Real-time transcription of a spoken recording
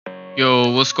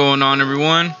Yo, what's going on,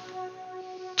 everyone?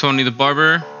 Tony the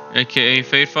Barber, aka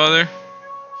FadeFather.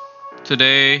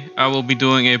 Today I will be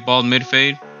doing a bald mid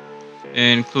fade,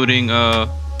 including a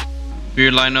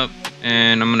beard lineup,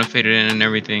 and I'm gonna fade it in and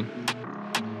everything.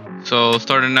 So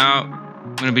starting out,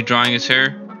 I'm gonna be drying his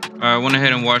hair. I went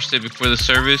ahead and washed it before the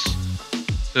service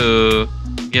to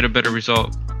get a better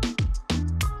result.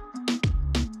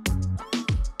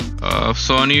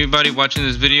 So anybody watching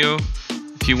this video,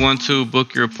 if you want to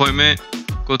book your appointment,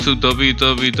 go to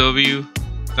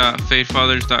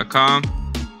www.fadefathers.com.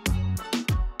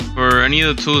 For any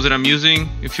of the tools that I'm using,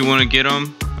 if you want to get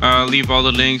them, I'll leave all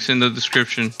the links in the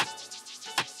description.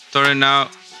 Starting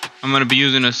out, I'm going to be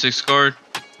using a 6 guard,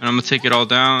 and I'm going to take it all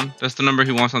down. That's the number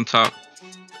he wants on top.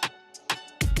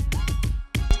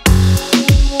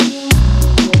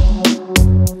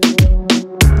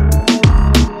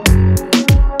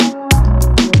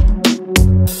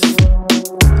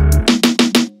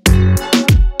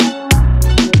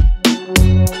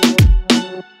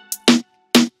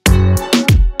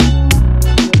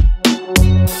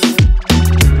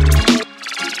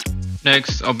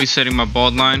 Next, I'll be setting my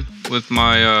bald line with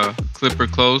my clipper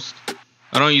closed.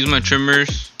 I don't use my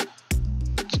trimmers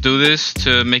to do this,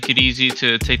 to make it easy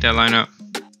to take that line out.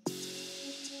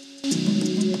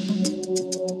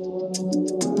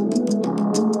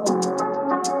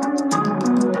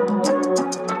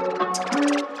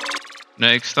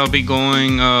 Next, I'll be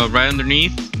going right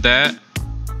underneath that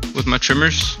with my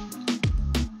trimmers.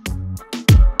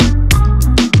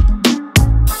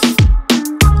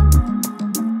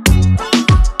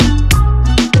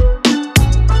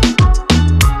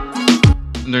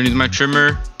 Underneath my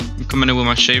trimmer, I'm coming in with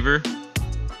my shaver,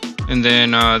 and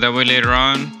then that way later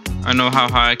on I know how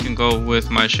high I can go with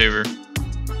my shaver.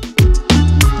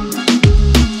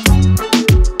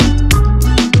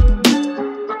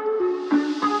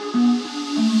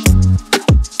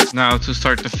 Now to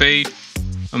start the fade,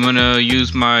 I'm gonna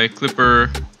use my clipper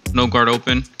no guard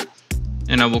open,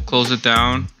 and I will close it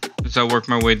down as I work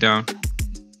my way down.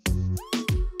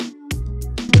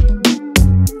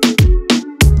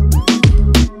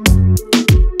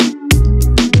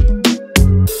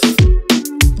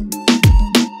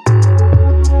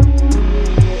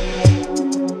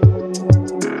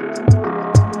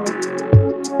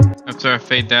 After I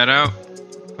fade that out,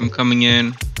 I'm coming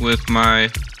in with my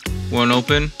one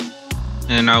open,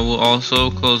 and I will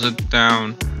also close it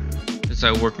down as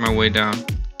I work my way down.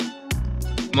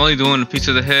 I'm only doing a piece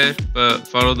of the head, but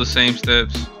follow the same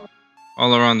steps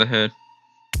all around the head.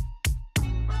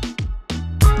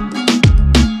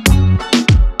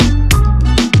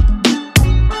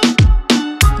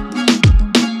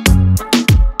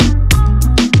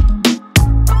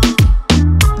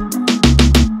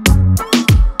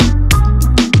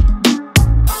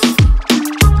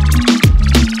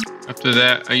 After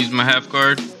that, I use my half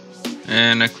guard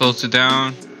and I close it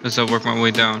down as I work my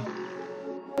way down.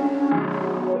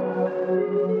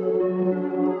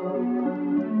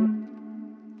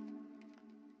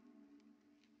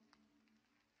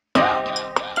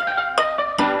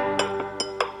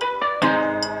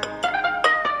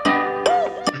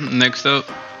 Next up,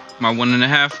 my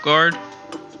 1.5 guard,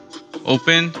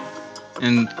 open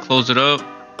and close it up,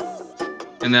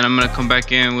 and then I'm gonna come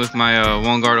back in with my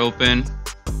 1 guard open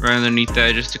right underneath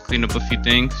that, just to clean up a few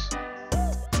things.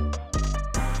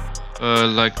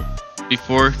 Like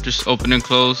before, just open and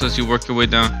close as you work your way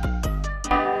down.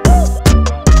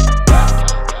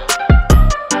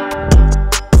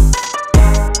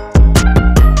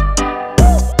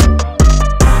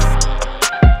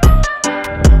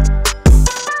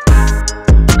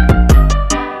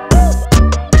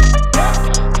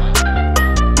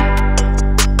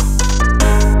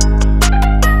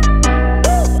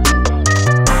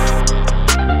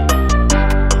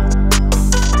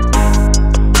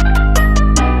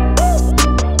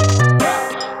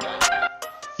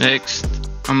 Next,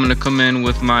 I'm gonna come in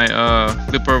with my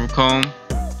Wahl Comb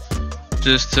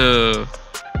just to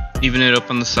even it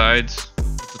up on the sides,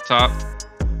 at the top.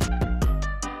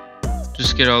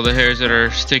 Just get all the hairs that are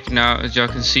sticking out, as y'all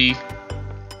can see.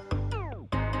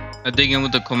 I dig in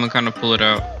with the comb and kind of pull it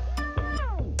out.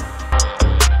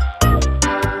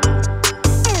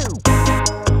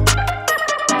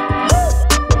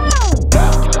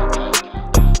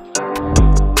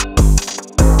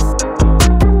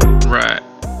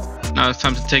 Now it's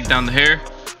time to take down the hair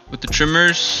with the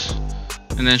trimmers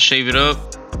and then shave it up.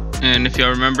 And if y'all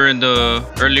remember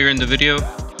earlier in the video,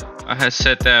 I had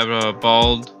set that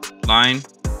bald line,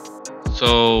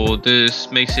 so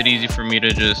this makes it easy for me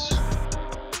to just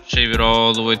shave it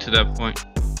all the way to that point.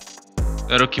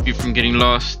 That'll keep you from getting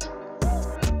lost.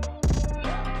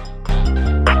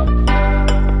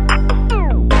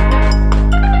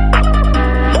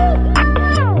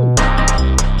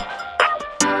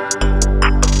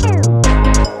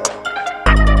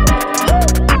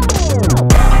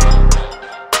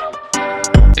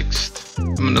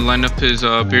 I'm gonna line up his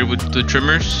beard with the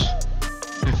trimmers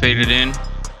and fade it in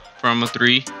from a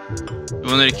 3. We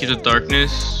wanted to keep the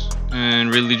darkness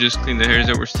and really just clean the hairs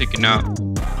that were sticking out.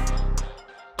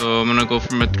 So I'm gonna go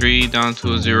from a 3 down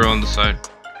to a 0 on the side.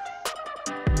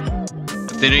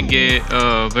 I didn't get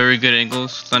very good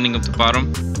angles lining up the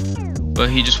bottom,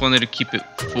 but he just wanted to keep it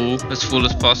as full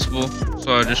as possible.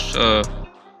 So I just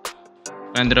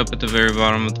lined it up at the very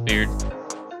bottom of the beard.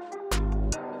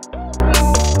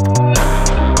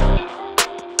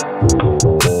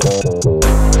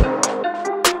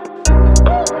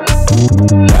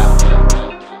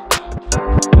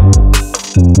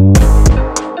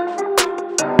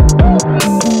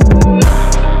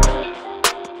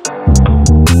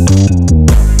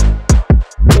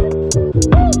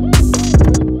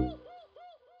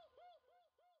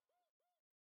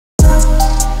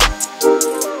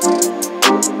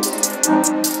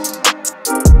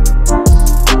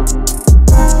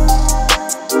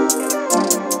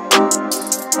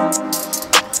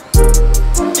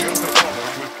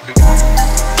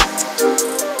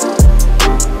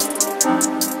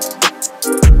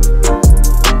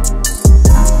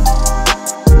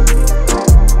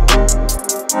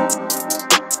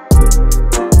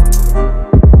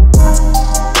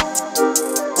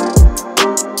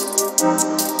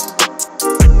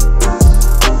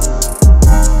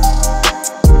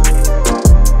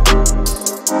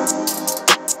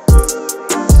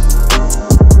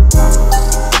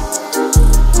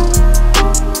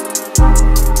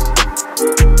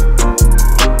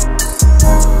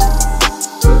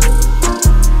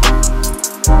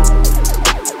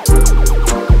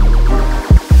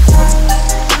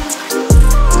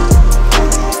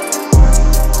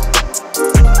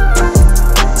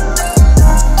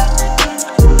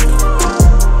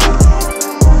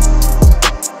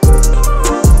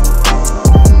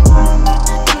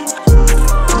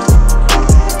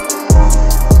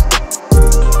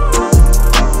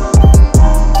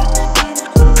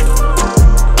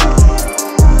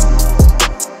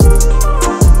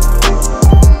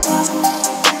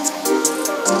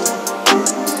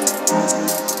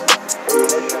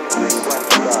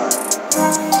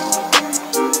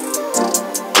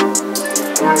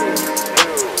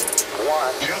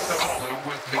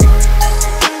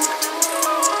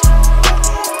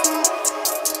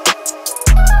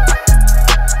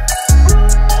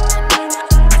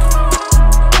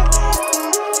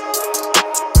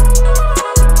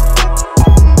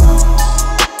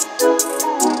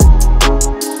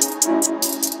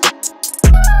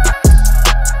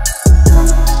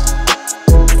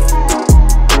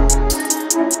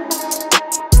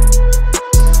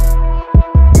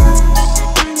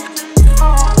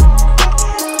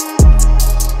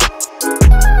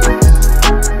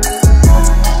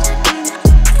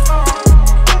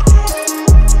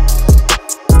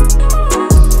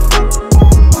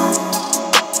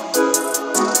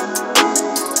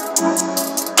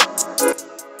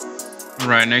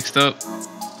 Alright, next up,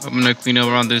 I'm going to clean up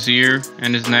around his ear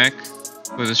and his neck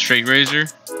with a straight razor.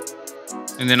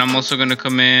 And then I'm also going to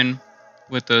come in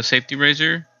with a safety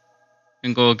razor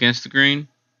and go against the grain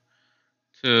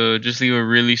to just leave a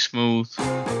really smooth,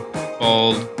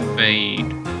 bald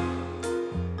fade.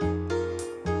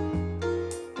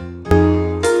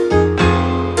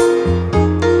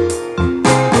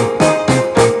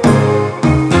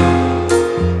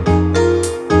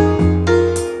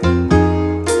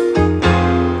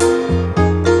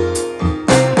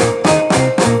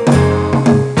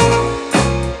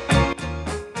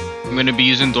 I'm going to be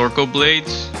using Dorco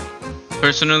blades.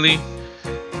 Personally,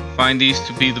 find these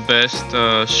to be the best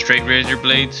straight razor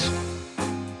blades.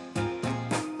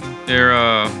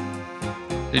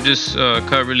 They just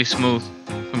cut really smooth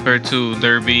compared to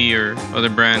Derby or other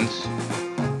brands.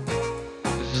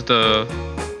 This is the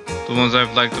ones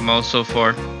I've liked the most so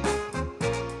far.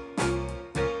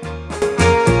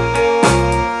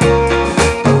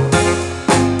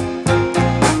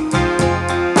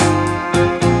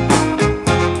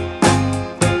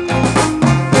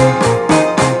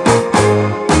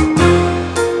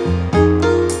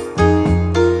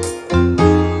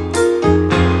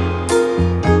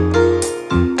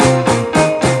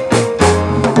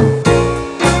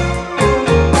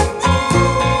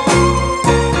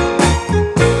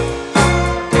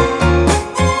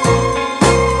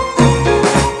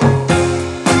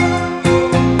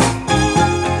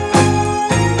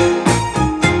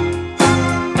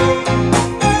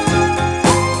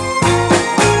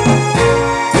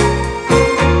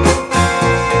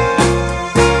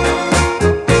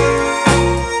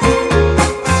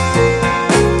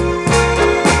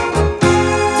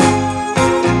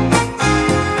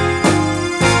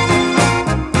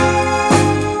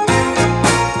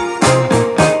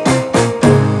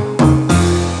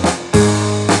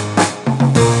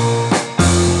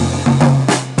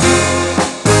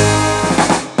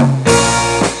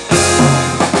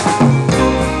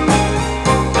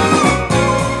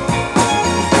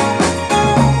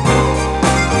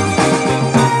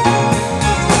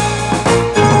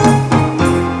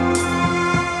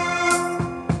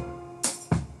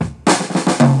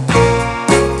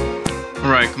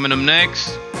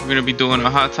 gonna be doing a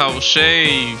hot towel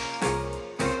shave.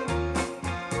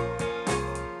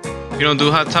 If you don't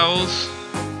do hot towels,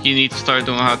 you need to start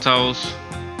doing hot towels.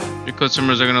 Your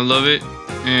customers are gonna love it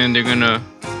and they're gonna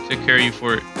take care of you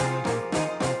for it.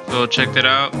 So check that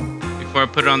out. Before I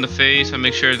put it on the face, I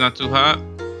make sure it's not too hot.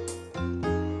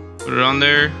 Put it on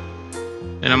there.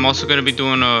 And I'm also gonna be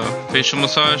doing a facial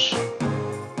massage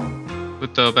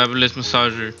with the Babyliss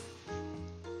massager.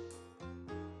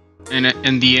 And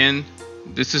in the end,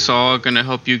 this is all gonna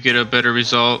help you get a better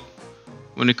result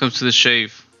when it comes to the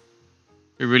shave.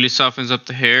 It really softens up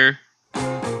the hair,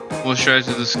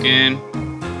 moisturizes the skin,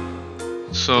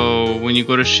 so when you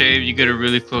go to shave, you get a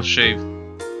really close shave.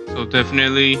 So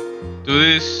definitely do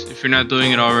this if you're not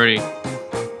doing it already.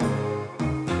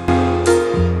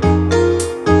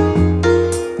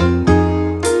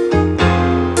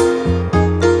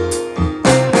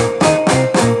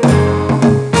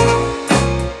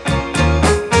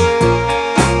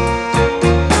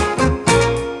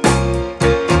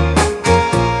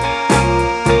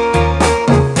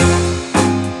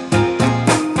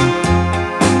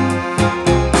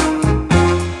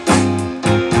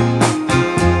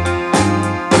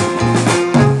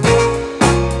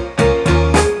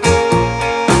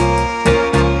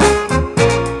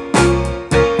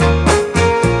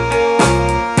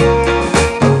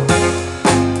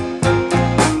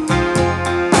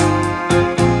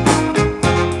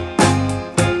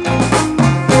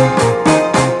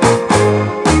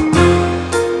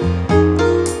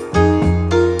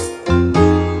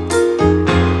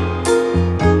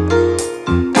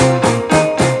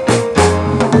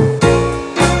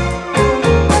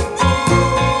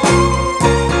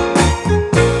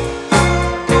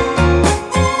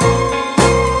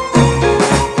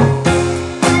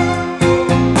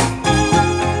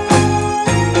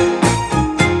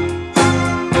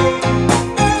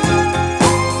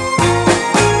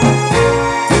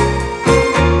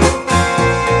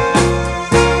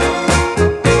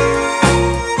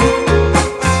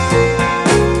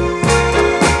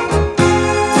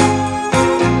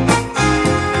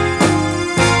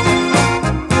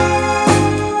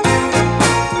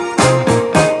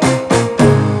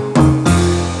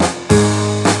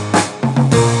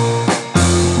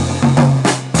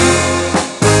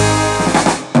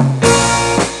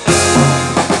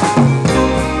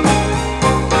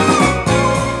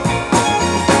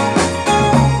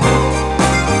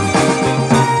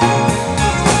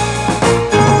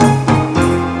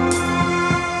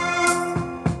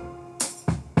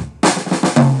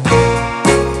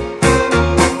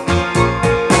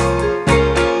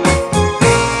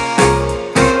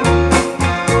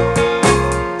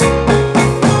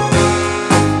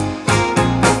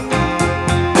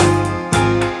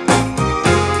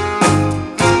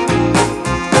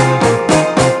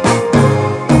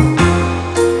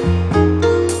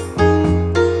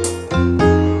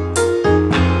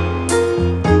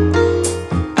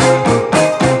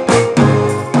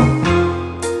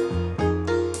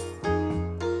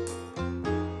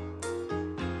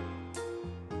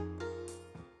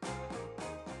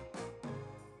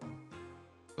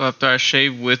 So after I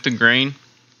shave with the grain,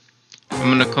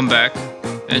 I'm gonna come back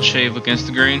and shave against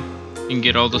the grain and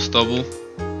get all the stubble.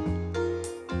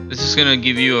 This is gonna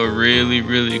give you a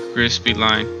really crispy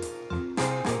line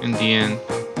in the end,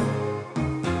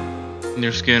 and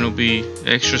your skin will be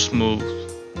extra smooth,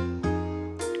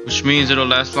 which means it'll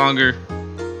last longer,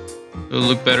 it'll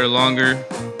look better longer.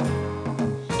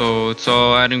 So it's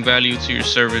all adding value to your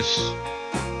service.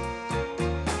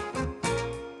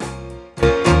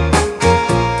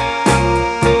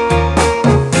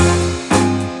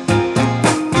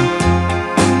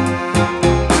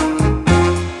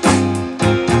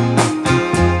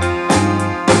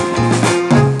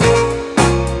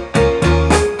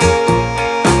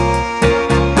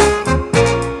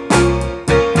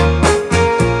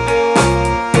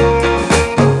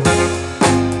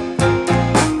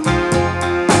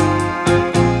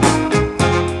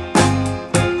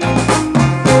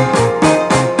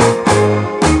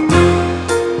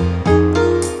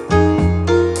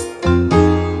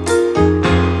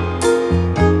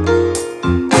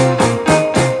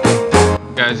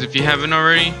 Guys, if you haven't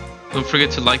already, don't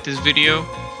forget to like this video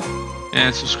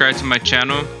and subscribe to my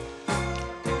channel.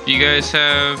 If you guys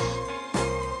have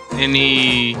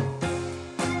any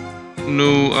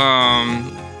new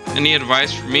any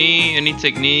advice for me, any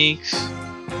techniques,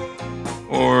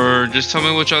 or just tell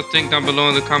me what y'all think down below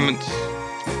in the comments.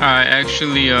 I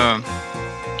actually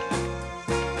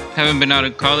haven't been out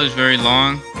of college very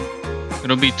long.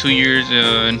 It'll be 2 years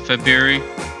in February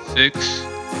 6th.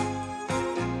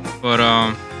 But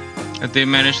I did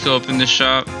manage to open this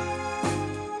shop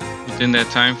with within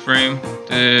that time frame.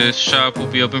 The shop will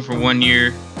be open for 1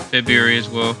 year, February as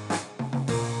well.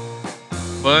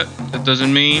 But that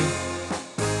doesn't mean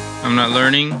I'm not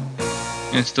learning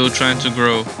and still trying to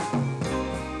grow.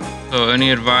 So any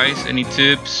advice, any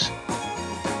tips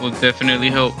will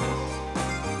definitely help.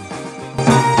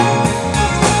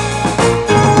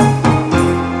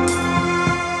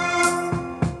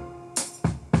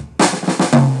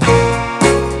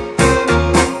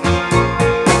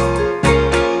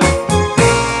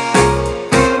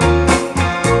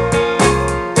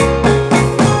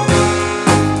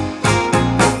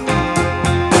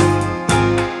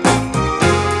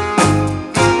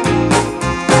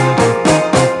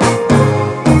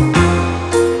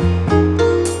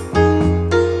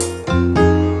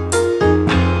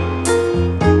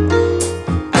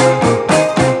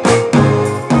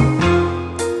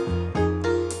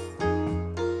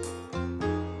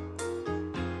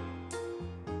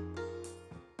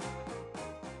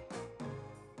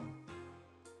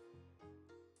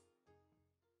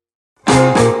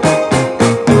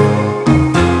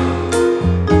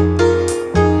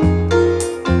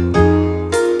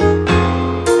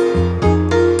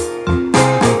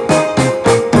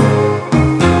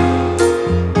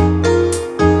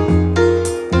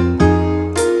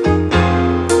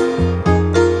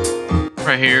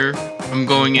 Right here, I'm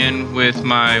going in with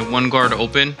my one guard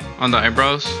open on the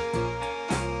eyebrows.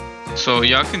 So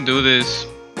y'all can do this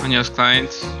on y'all's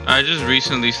clients. I just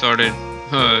recently started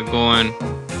going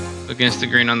against the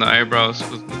grain on the eyebrows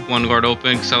with one guard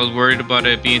open because I was worried about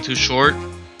it being too short,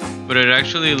 but it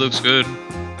actually looks good.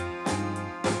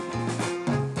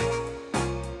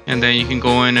 And then you can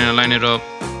go in and line it up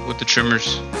with the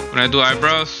trimmers. When I do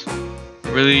eyebrows, I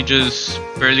really just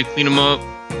barely clean them up.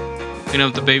 Clean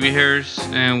up the baby hairs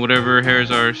and whatever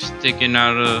hairs are sticking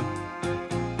out of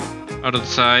the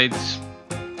sides.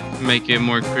 Make it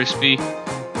more crispy.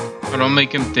 I don't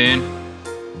make them thin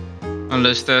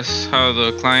unless that's how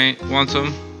the client wants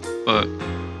them. But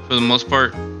for the most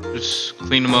part, just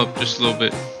clean them up just a little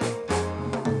bit.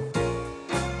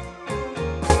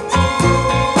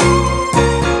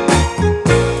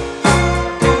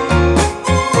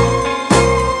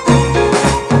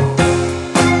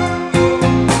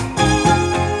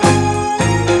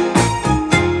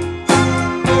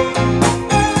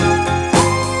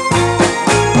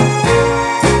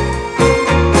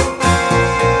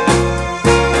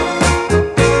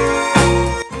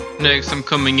 Next, I'm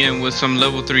coming in with some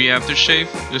Lv3 Aftershave.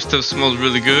 This stuff smells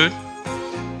really good.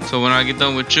 So when I get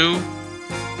done with you,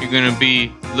 you're gonna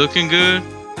be looking good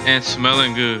and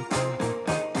smelling good.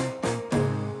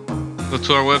 Go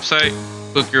to our website,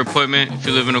 book your appointment if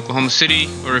you live in Oklahoma City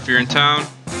or if you're in town,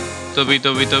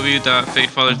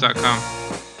 www.fadefathers.com.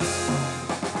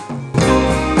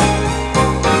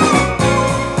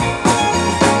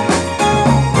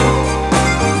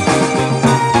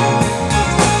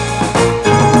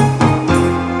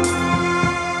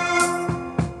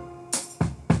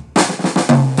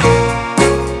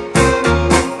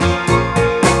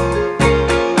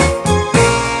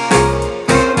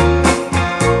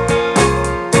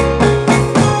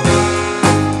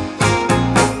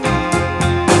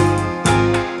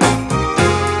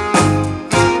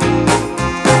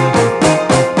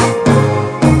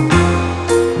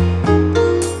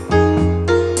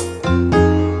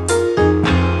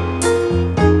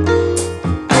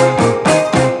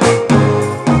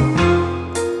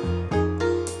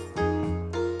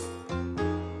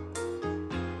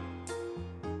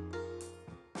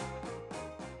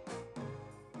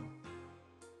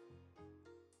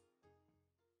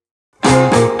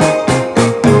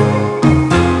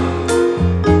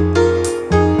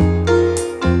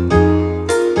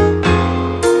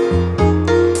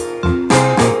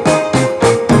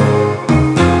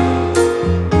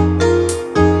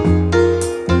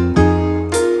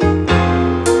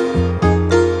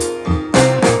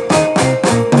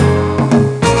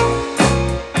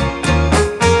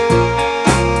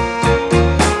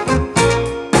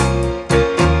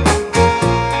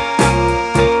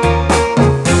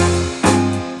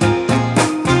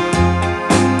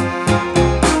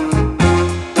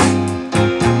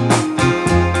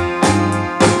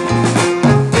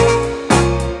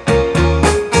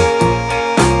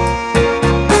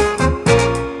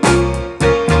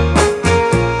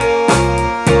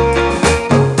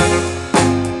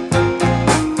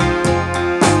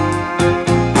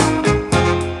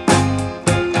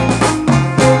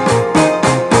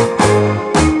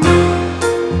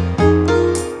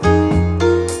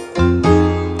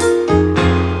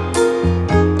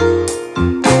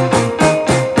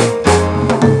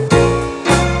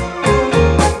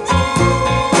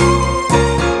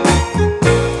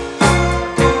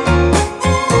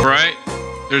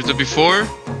 There's the before,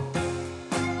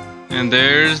 and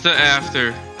there's the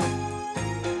after.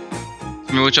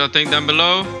 Tell me what y'all think down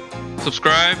below.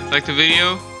 Subscribe, like the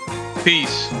video.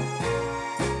 Peace.